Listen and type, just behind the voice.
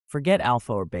Forget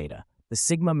alpha or beta. The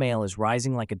sigma male is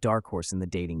rising like a dark horse in the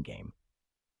dating game.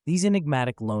 These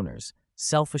enigmatic loners,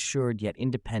 self-assured yet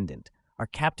independent, are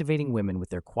captivating women with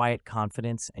their quiet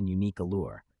confidence and unique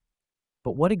allure.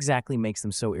 But what exactly makes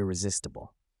them so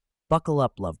irresistible? Buckle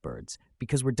up, lovebirds,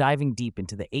 because we're diving deep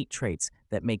into the 8 traits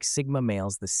that make sigma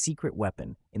males the secret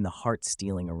weapon in the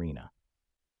heart-stealing arena.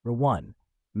 1.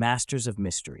 Masters of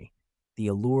mystery, the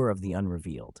allure of the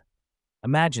unrevealed.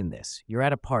 Imagine this: you're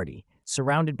at a party,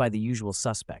 surrounded by the usual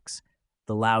suspects,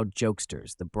 the loud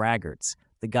jokesters, the braggarts,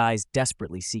 the guys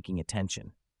desperately seeking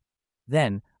attention.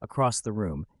 Then, across the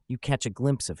room, you catch a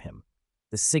glimpse of him,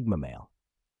 the sigma male.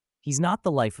 He's not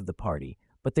the life of the party,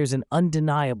 but there's an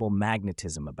undeniable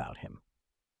magnetism about him.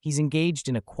 He's engaged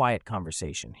in a quiet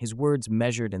conversation, his words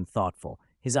measured and thoughtful,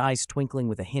 his eyes twinkling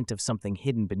with a hint of something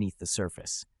hidden beneath the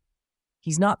surface.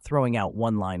 He's not throwing out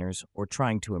one-liners or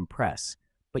trying to impress,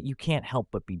 but you can't help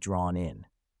but be drawn in.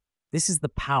 This is the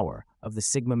power of the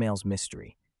sigma male's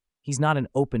mystery. He's not an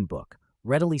open book,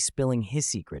 readily spilling his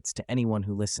secrets to anyone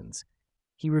who listens.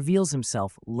 He reveals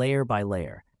himself layer by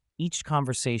layer, each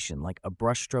conversation like a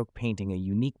brushstroke painting a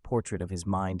unique portrait of his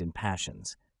mind and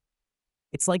passions.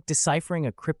 It's like deciphering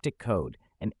a cryptic code,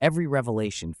 and every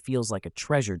revelation feels like a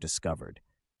treasure discovered.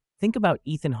 Think about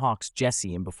Ethan Hawke's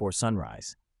Jesse in Before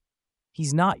Sunrise.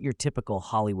 He's not your typical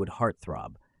Hollywood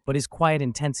heartthrob, but his quiet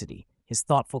intensity, his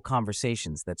thoughtful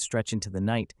conversations that stretch into the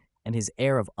night, and his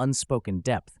air of unspoken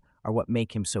depth are what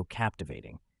make him so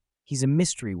captivating. He's a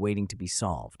mystery waiting to be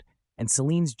solved, and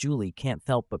Celine's Julie can't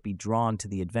help but be drawn to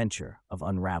the adventure of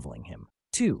unraveling him.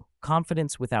 2.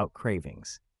 Confidence without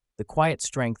cravings, the quiet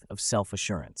strength of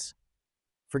self-assurance.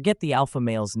 Forget the alpha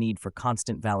male's need for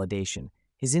constant validation,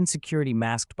 his insecurity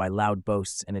masked by loud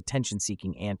boasts and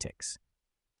attention-seeking antics.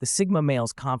 The sigma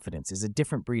male's confidence is a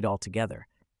different breed altogether.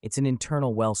 It's an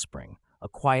internal wellspring, a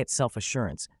quiet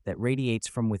self-assurance that radiates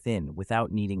from within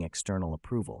without needing external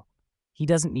approval. He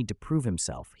doesn't need to prove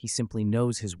himself, he simply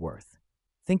knows his worth.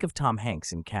 Think of Tom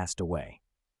Hanks in Cast Away.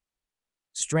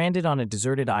 Stranded on a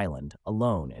deserted island,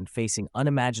 alone and facing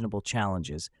unimaginable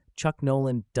challenges, Chuck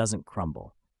Nolan doesn't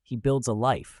crumble. He builds a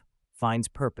life, finds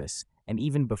purpose, and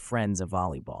even befriends a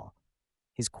volleyball.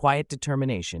 His quiet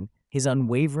determination, his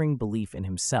unwavering belief in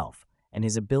himself, and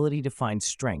his ability to find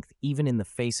strength even in the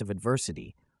face of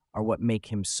adversity are what make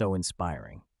him so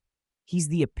inspiring. He's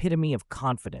the epitome of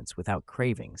confidence without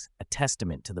cravings, a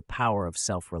testament to the power of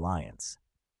self-reliance.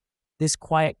 This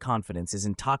quiet confidence is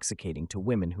intoxicating to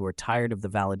women who are tired of the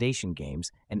validation games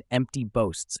and empty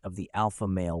boasts of the alpha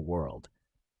male world.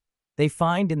 They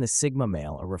find in the sigma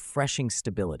male a refreshing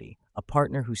stability, a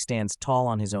partner who stands tall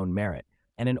on his own merit,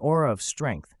 and an aura of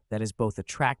strength that is both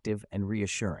attractive and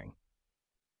reassuring.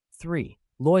 3.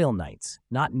 Loyal knights,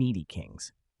 not needy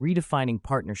kings, redefining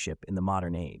partnership in the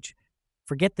modern age.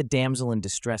 Forget the damsel in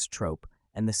distress trope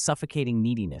and the suffocating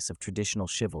neediness of traditional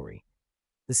chivalry.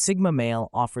 The sigma male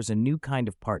offers a new kind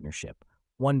of partnership,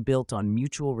 one built on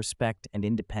mutual respect and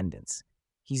independence.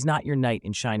 He's not your knight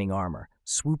in shining armor,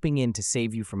 swooping in to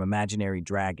save you from imaginary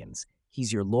dragons.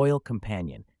 He's your loyal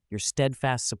companion, your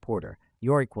steadfast supporter,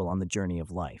 your equal on the journey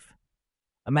of life.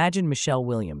 Imagine Michelle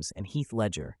Williams and Heath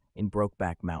Ledger in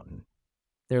Brokeback Mountain.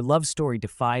 Their love story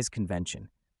defies convention,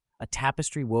 a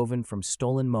tapestry woven from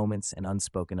stolen moments and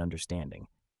unspoken understanding.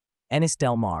 Ennis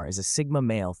Del Mar is a sigma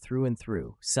male through and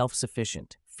through,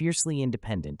 self-sufficient, fiercely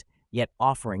independent, yet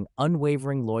offering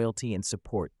unwavering loyalty and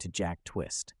support to Jack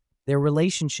Twist. Their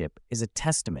relationship is a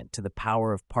testament to the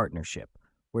power of partnership,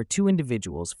 where two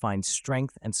individuals find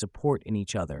strength and support in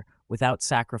each other without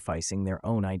sacrificing their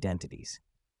own identities.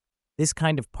 This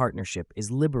kind of partnership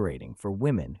is liberating for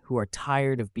women who are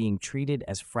tired of being treated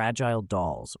as fragile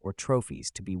dolls or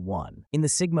trophies to be won. In the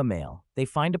sigma male, they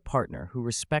find a partner who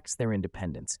respects their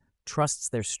independence, trusts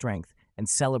their strength, and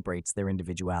celebrates their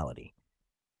individuality.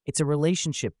 It's a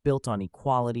relationship built on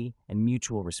equality and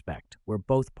mutual respect, where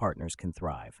both partners can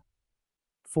thrive.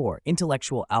 4.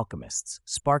 Intellectual alchemists,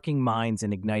 sparking minds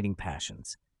and igniting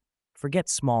passions. Forget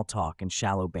small talk and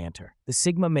shallow banter. The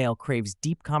sigma male craves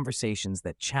deep conversations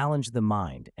that challenge the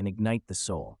mind and ignite the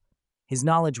soul. His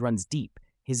knowledge runs deep,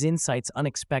 his insights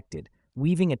unexpected,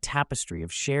 weaving a tapestry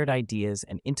of shared ideas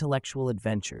and intellectual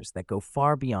adventures that go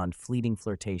far beyond fleeting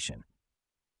flirtation.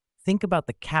 Think about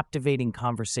the captivating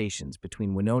conversations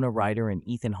between Winona Ryder and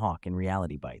Ethan Hawke in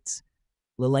Reality Bites.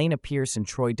 Lelaina Pierce and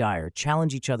Troy Dyer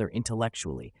challenge each other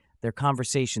intellectually, their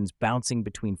conversations bouncing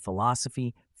between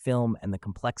philosophy, film, and the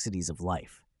complexities of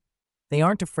life. They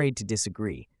aren't afraid to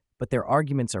disagree, but their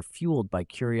arguments are fueled by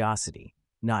curiosity,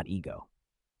 not ego.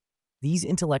 These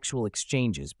intellectual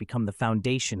exchanges become the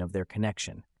foundation of their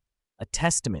connection, a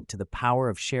testament to the power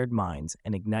of shared minds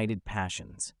and ignited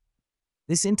passions.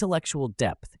 This intellectual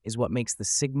depth is what makes the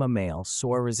Sigma male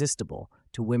so irresistible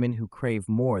to women who crave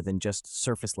more than just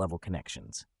surface-level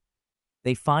connections.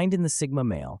 They find in the Sigma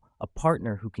male a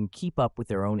partner who can keep up with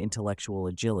their own intellectual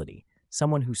agility,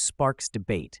 someone who sparks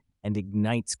debate and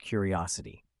ignites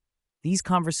curiosity. These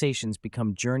conversations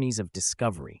become journeys of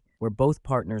discovery where both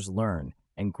partners learn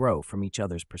and grow from each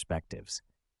other's perspectives.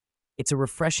 It's a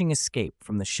refreshing escape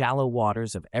from the shallow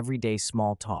waters of everyday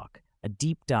small talk, a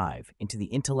deep dive into the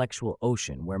intellectual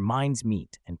ocean where minds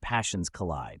meet and passions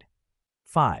collide.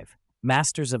 5.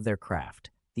 Masters of their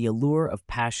craft, the allure of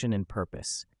passion and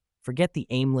purpose. Forget the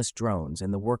aimless drones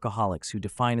and the workaholics who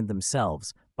define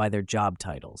themselves by their job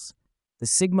titles. The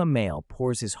Sigma male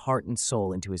pours his heart and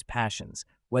soul into his passions,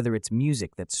 whether it's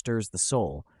music that stirs the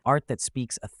soul, art that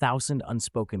speaks 1,000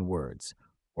 unspoken words,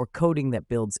 or coding that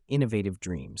builds innovative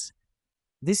dreams.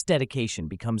 This dedication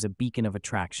becomes a beacon of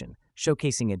attraction,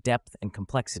 showcasing a depth and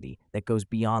complexity that goes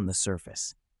beyond the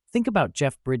surface. Think about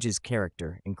Jeff Bridges'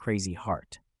 character in Crazy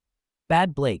Heart.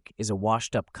 Bad Blake is a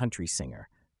washed-up country singer,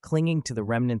 clinging to the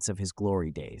remnants of his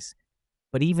glory days.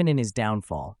 But even in his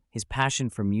downfall, his passion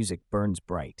for music burns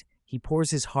bright. He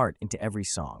pours his heart into every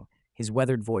song, his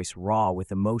weathered voice raw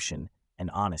with emotion and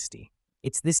honesty.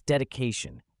 It's this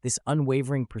dedication, this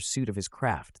unwavering pursuit of his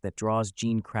craft that draws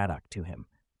Jean Craddock to him.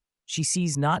 She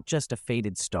sees not just a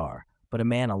faded star, but a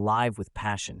man alive with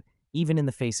passion, even in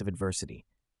the face of adversity.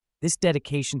 This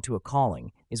dedication to a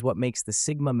calling is what makes the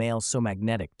Sigma male so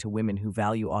magnetic to women who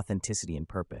value authenticity and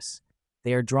purpose.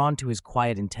 They are drawn to his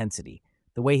quiet intensity,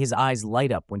 the way his eyes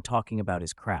light up when talking about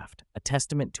his craft, a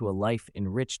testament to a life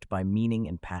enriched by meaning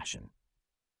and passion.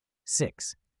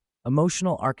 6.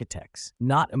 Emotional architects,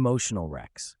 not emotional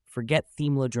wrecks. Forget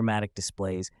themelodramatic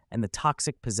displays and the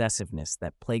toxic possessiveness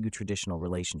that plague traditional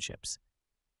relationships.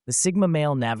 The Sigma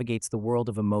male navigates the world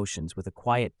of emotions with a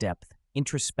quiet depth,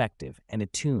 introspective, and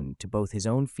attuned to both his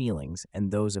own feelings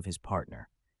and those of his partner.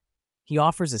 He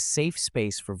offers a safe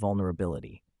space for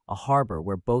vulnerability, a harbor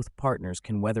where both partners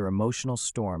can weather emotional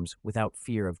storms without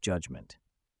fear of judgment.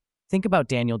 Think about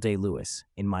Daniel Day-Lewis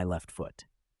in My Left Foot.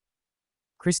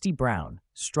 Christy Brown,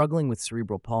 struggling with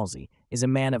cerebral palsy, is a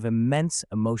man of immense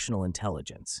emotional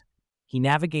intelligence. He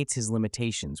navigates his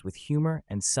limitations with humor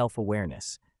and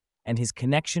self-awareness, and his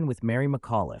connection with Mary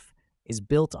McAuliffe is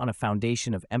built on a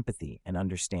foundation of empathy and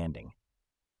understanding.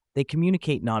 They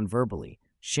communicate nonverbally,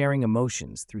 sharing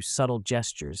emotions through subtle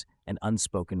gestures and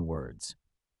unspoken words.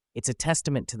 It's a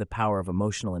testament to the power of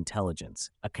emotional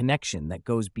intelligence, a connection that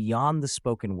goes beyond the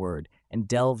spoken word and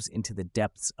delves into the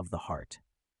depths of the heart.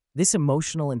 This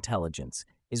emotional intelligence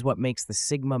is what makes the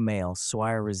Sigma male so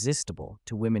irresistible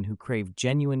to women who crave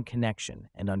genuine connection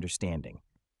and understanding.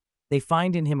 They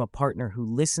find in him a partner who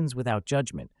listens without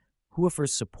judgment, who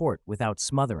offers support without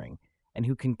smothering, and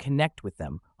who can connect with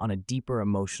them on a deeper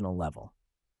emotional level.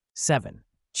 7.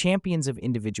 Champions of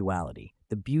individuality,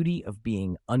 the beauty of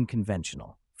being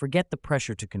unconventional. Forget the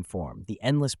pressure to conform, the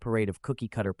endless parade of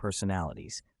cookie-cutter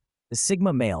personalities. The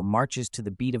Sigma male marches to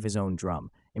the beat of his own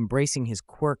drum, embracing his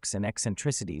quirks and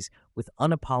eccentricities with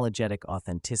unapologetic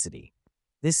authenticity.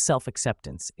 This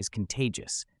self-acceptance is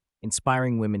contagious,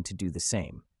 inspiring women to do the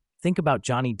same. Think about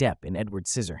Johnny Depp in Edward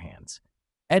Scissorhands.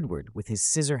 Edward, with his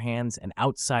scissor hands and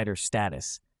outsider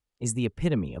status, is the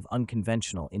epitome of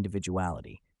unconventional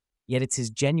individuality. Yet it's his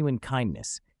genuine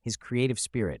kindness, his creative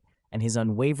spirit, and his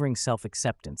unwavering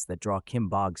self-acceptance that draw Kim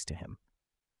Boggs to him.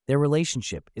 Their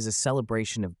relationship is a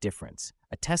celebration of difference,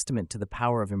 a testament to the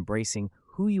power of embracing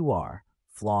who you are,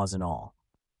 flaws and all.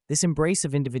 This embrace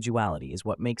of individuality is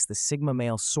what makes the Sigma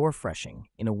male so refreshing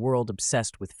in a world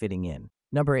obsessed with fitting in.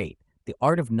 Number 8. The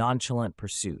art of nonchalant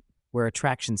pursuit, where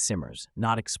attraction simmers,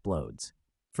 not explodes.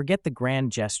 Forget the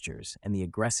grand gestures and the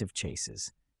aggressive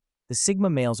chases. The Sigma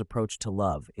male's approach to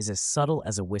love is as subtle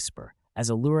as a whisper, as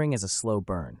alluring as a slow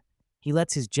burn. He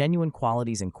lets his genuine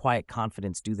qualities and quiet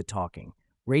confidence do the talking,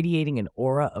 radiating an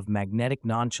aura of magnetic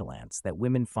nonchalance that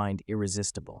women find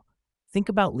irresistible. Think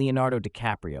about Leonardo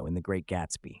DiCaprio in The Great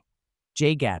Gatsby.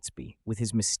 Jay Gatsby, with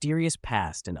his mysterious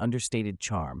past and understated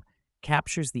charm,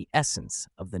 captures the essence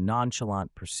of the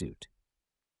nonchalant pursuit.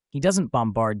 He doesn't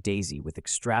bombard Daisy with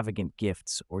extravagant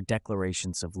gifts or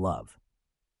declarations of love.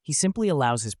 He simply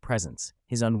allows his presence,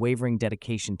 his unwavering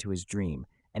dedication to his dream,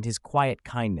 and his quiet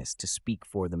kindness to speak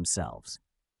for themselves.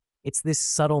 It's this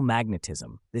subtle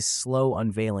magnetism, this slow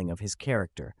unveiling of his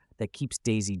character, that keeps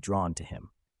Daisy drawn to him.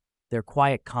 Their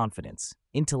quiet confidence,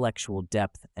 intellectual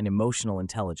depth, and emotional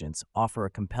intelligence offer a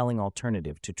compelling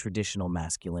alternative to traditional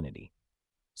masculinity.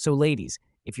 So ladies,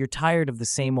 if you're tired of the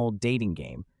same old dating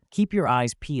game, keep your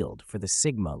eyes peeled for the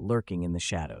Sigma lurking in the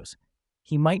shadows.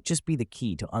 He might just be the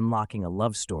key to unlocking a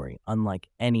love story unlike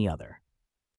any other.